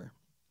together.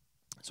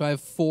 So I have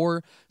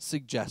 4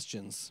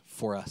 suggestions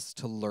for us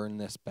to learn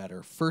this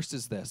better. First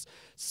is this: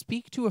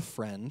 speak to a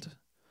friend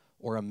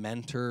or a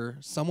mentor,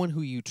 someone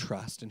who you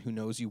trust and who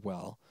knows you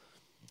well,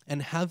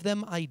 and have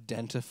them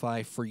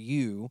identify for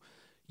you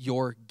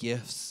your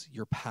gifts,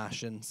 your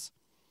passions.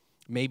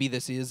 Maybe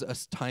this is a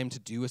time to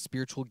do a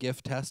spiritual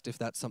gift test if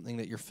that's something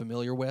that you're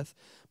familiar with.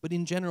 But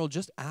in general,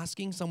 just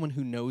asking someone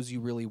who knows you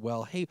really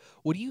well, hey,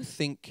 what do you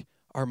think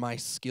are my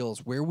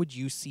skills? Where would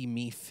you see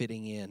me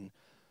fitting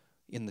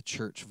in the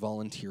church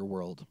volunteer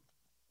world?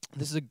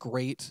 This is a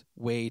great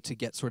way to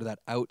get sort of that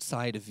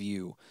outside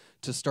view,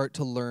 to start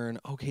to learn,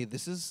 okay,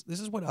 this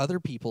is what other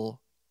people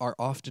are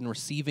often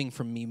receiving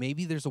from me.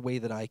 Maybe there's a way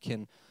that I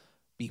can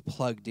be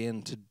plugged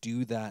in to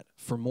do that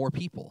for more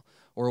people,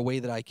 or a way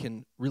that I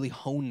can really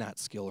hone that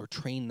skill or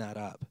train that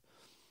up.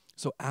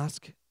 So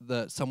ask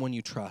someone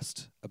you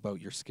trust about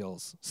your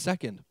skills.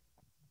 Second,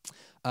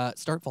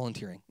 start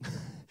volunteering.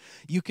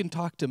 You can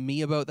talk to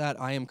me about that.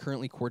 I am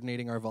currently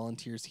coordinating our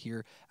volunteers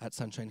here at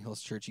Sunshine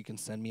Hills Church. You can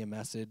send me a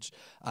message.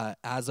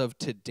 As of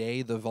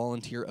today, the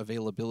volunteer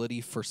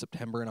availability for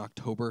September and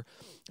October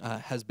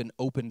has been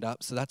opened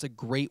up. So that's a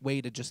great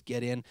way to just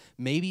get in.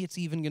 Maybe it's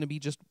even going to be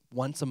just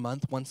once a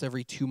month, once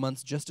every 2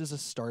 months, just as a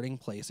starting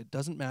place. It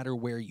doesn't matter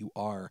where you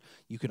are.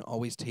 You can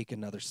always take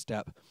another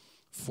step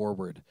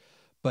forward.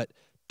 But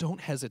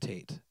don't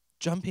hesitate.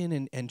 Jump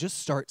in and just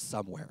start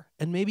somewhere.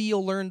 And maybe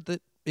you'll learn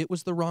that it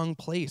was the wrong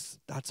place.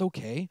 That's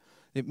okay.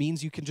 It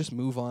means you can just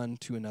move on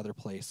to another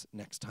place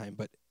next time.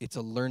 But it's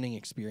a learning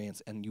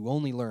experience, and you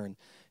only learn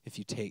if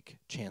you take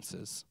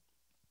chances.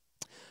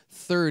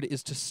 Third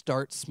is to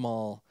start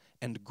small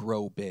and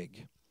grow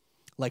big.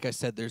 Like I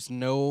said, there's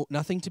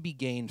nothing to be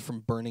gained from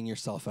burning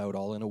yourself out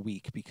all in a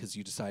week because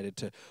you decided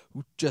to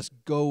just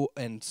go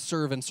and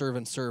serve and serve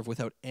and serve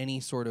without any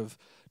sort of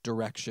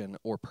direction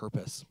or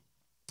purpose.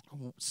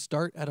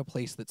 Start at a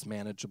place that's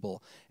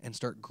manageable and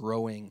start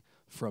growing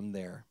from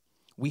there.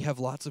 We have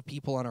lots of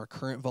people on our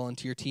current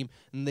volunteer team,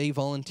 and they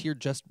volunteer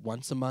just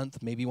once a month,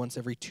 maybe once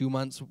every 2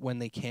 months when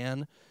they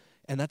can,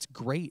 and that's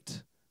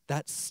great.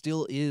 That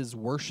still is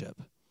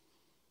worship.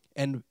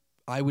 And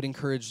I would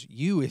encourage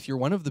you, if you're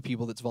one of the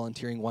people that's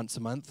volunteering once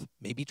a month,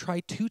 maybe try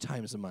 2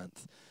 times a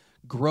month.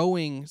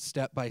 Growing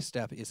step by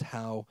step is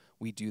how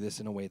we do this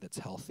in a way that's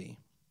healthy.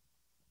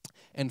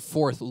 And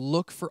fourth,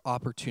 look for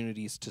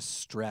opportunities to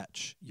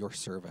stretch your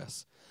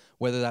service,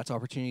 whether that's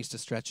opportunities to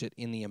stretch it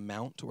in the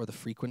amount or the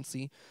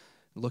frequency,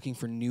 looking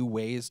for new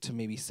ways to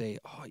maybe say,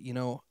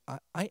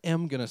 I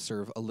am going to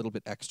serve a little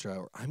bit extra,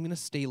 or I'm going to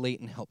stay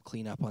late and help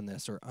clean up on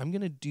this, or I'm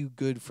going to do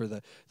good for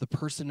the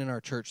person in our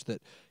church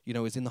that,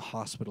 is in the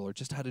hospital or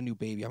just had a new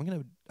baby. I'm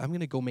going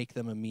to go make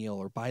them a meal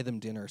or buy them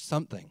dinner,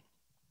 something.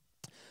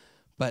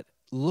 But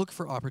look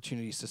for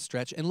opportunities to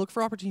stretch, and look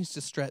for opportunities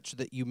to stretch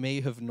that you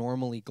may have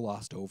normally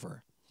glossed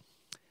over.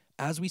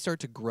 As we start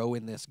to grow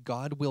in this,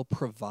 God will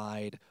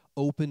provide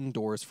open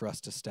doors for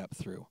us to step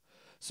through.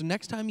 So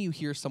next time you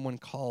hear someone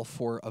call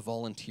for a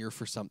volunteer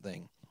for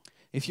something,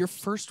 if your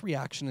first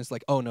reaction is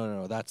like, "Oh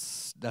no,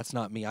 that's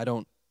not me. I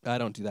don't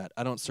do that.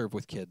 I don't serve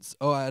with kids.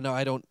 Oh, I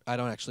don't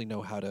actually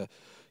know how to,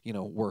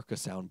 work a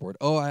soundboard.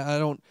 Oh, I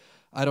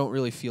don't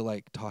really feel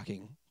like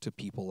talking to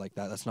people like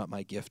that. That's not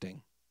my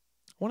gifting."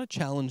 I want to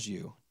challenge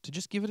you to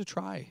just give it a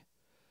try.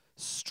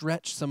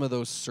 Stretch some of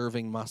those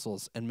serving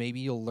muscles, and maybe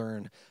you'll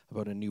learn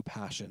about a new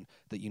passion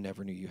that you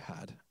never knew you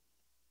had.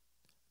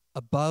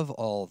 Above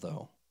all,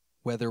 though,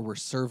 whether we're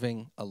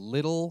serving a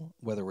little,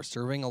 whether we're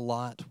serving a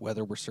lot,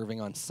 whether we're serving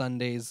on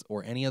Sundays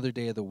or any other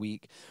day of the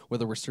week,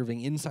 whether we're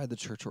serving inside the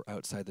church or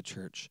outside the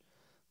church,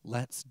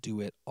 let's do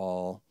it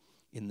all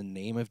in the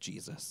name of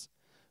Jesus,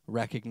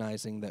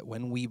 recognizing that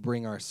when we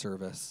bring our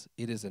service,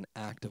 it is an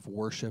act of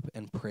worship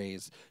and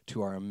praise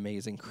to our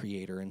amazing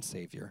Creator and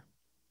Savior.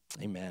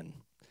 Amen.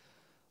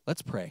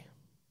 Let's pray.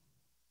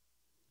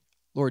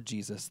 Lord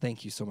Jesus,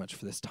 thank you so much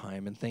for this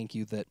time, and thank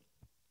you that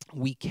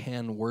we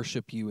can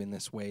worship you in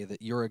this way,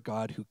 that you're a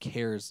God who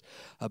cares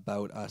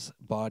about us,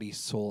 body,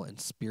 soul, and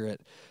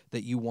spirit,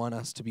 that you want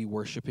us to be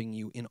worshiping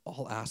you in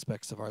all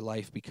aspects of our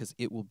life because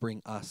it will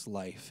bring us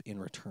life in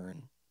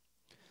return.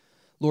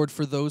 Lord,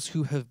 for those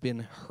who have been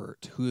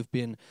hurt, who have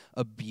been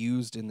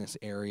abused in this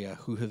area,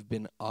 who have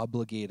been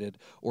obligated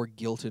or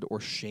guilted or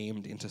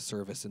shamed into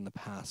service in the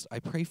past, I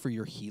pray for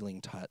your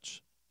healing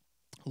touch.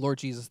 Lord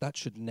Jesus, that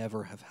should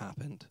never have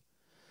happened.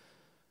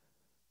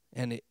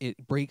 And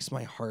it breaks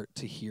my heart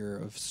to hear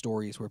of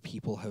stories where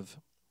people have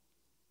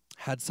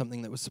had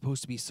something that was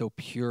supposed to be so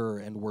pure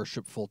and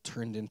worshipful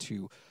turned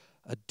into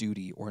a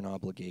duty or an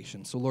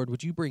obligation. So Lord,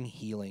 would you bring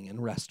healing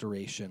and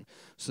restoration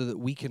so that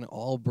we can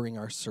all bring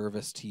our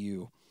service to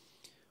you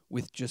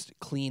with just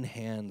clean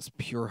hands,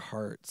 pure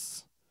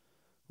hearts,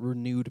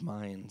 renewed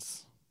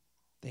minds.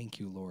 Thank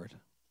you, Lord.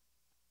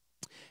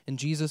 And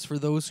Jesus, for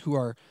those who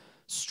are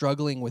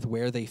struggling with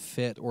where they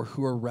fit or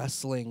who are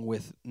wrestling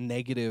with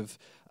negative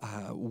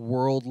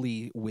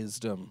worldly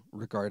wisdom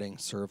regarding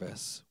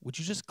service, would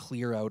you just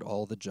clear out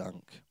all the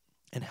junk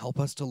and help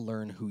us to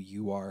learn who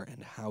you are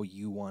and how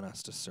you want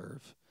us to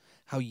serve,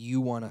 how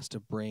you want us to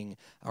bring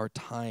our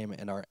time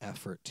and our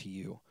effort to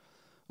you.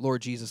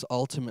 Lord Jesus,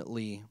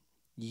 ultimately,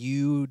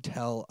 you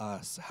tell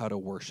us how to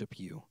worship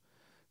you.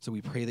 So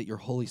we pray that your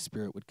Holy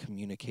Spirit would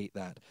communicate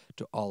that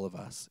to all of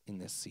us in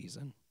this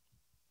season.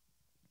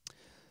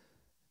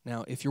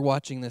 Now, if you're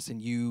watching this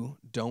and you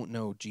don't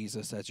know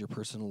Jesus as your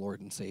personal Lord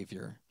and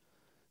Savior,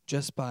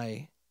 just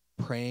by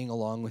praying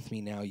along with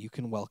me now, you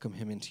can welcome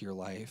him into your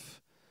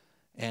life.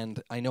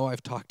 And I know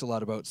I've talked a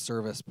lot about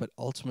service, but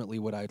ultimately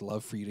what I'd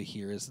love for you to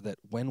hear is that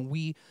when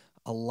we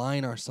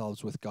align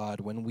ourselves with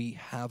God, when we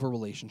have a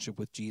relationship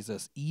with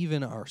Jesus,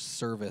 even our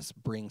service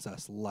brings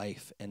us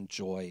life and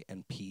joy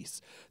and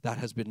peace. That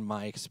has been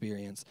my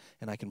experience,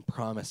 and I can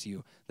promise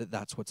you that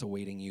that's what's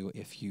awaiting you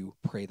if you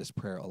pray this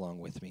prayer along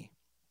with me.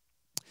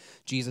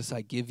 Jesus,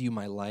 I give you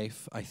my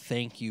life. I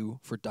thank you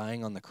for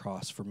dying on the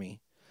cross for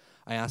me.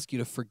 I ask you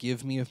to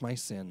forgive me of my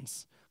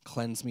sins,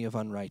 cleanse me of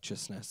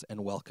unrighteousness,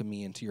 and welcome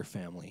me into your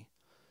family.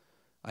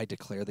 I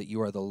declare that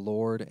you are the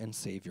Lord and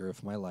Savior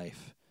of my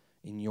life.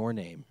 In your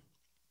name,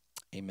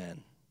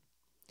 amen.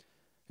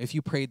 If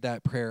you prayed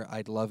that prayer,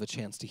 I'd love a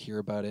chance to hear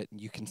about it.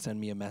 You can send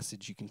me a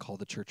message. You can call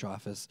the church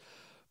office.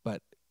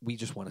 But we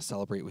just want to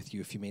celebrate with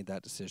you if you made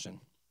that decision.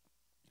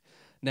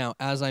 Now,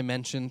 as I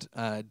mentioned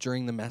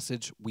during the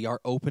message, we are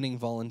opening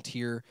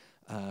volunteer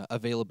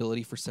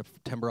availability for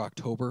September,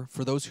 October.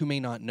 For those who may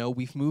not know,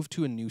 we've moved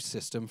to a new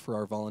system for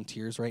our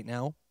volunteers right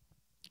now.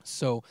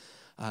 So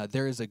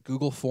there is a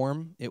Google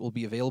form. It will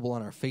be available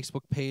on our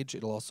Facebook page.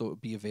 It'll also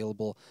be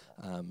available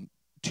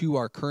to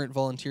our current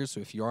volunteers. So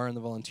if you are on the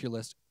volunteer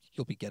list,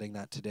 you'll be getting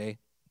that today.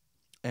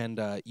 And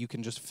you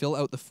can just fill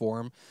out the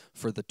form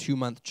for the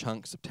 2-month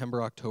chunk,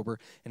 September, October,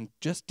 and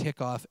just tick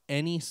off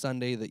any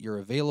Sunday that you're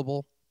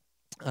available.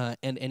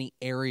 And any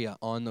area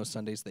on those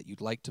Sundays that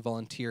you'd like to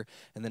volunteer,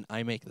 and then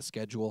I make the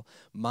schedule.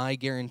 My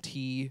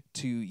guarantee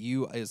to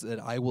you is that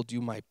I will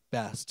do my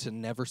best to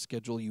never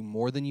schedule you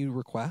more than you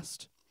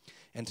request,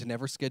 and to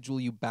never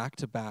schedule you back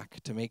to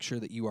back, to make sure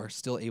that you are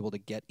still able to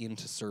get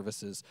into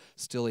services,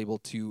 still able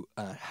to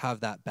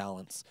have that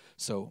balance.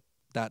 So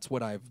that's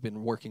what I've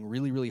been working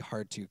really, really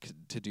hard to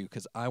do,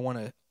 because I want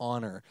to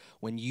honor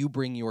when you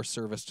bring your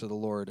service to the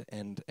Lord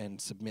and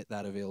submit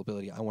that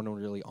availability. I want to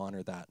really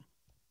honor that.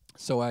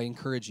 So I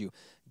encourage you,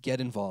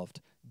 get involved,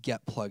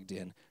 get plugged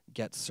in,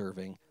 get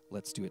serving.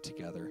 Let's do it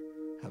together.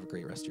 Have a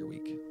great rest of your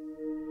week.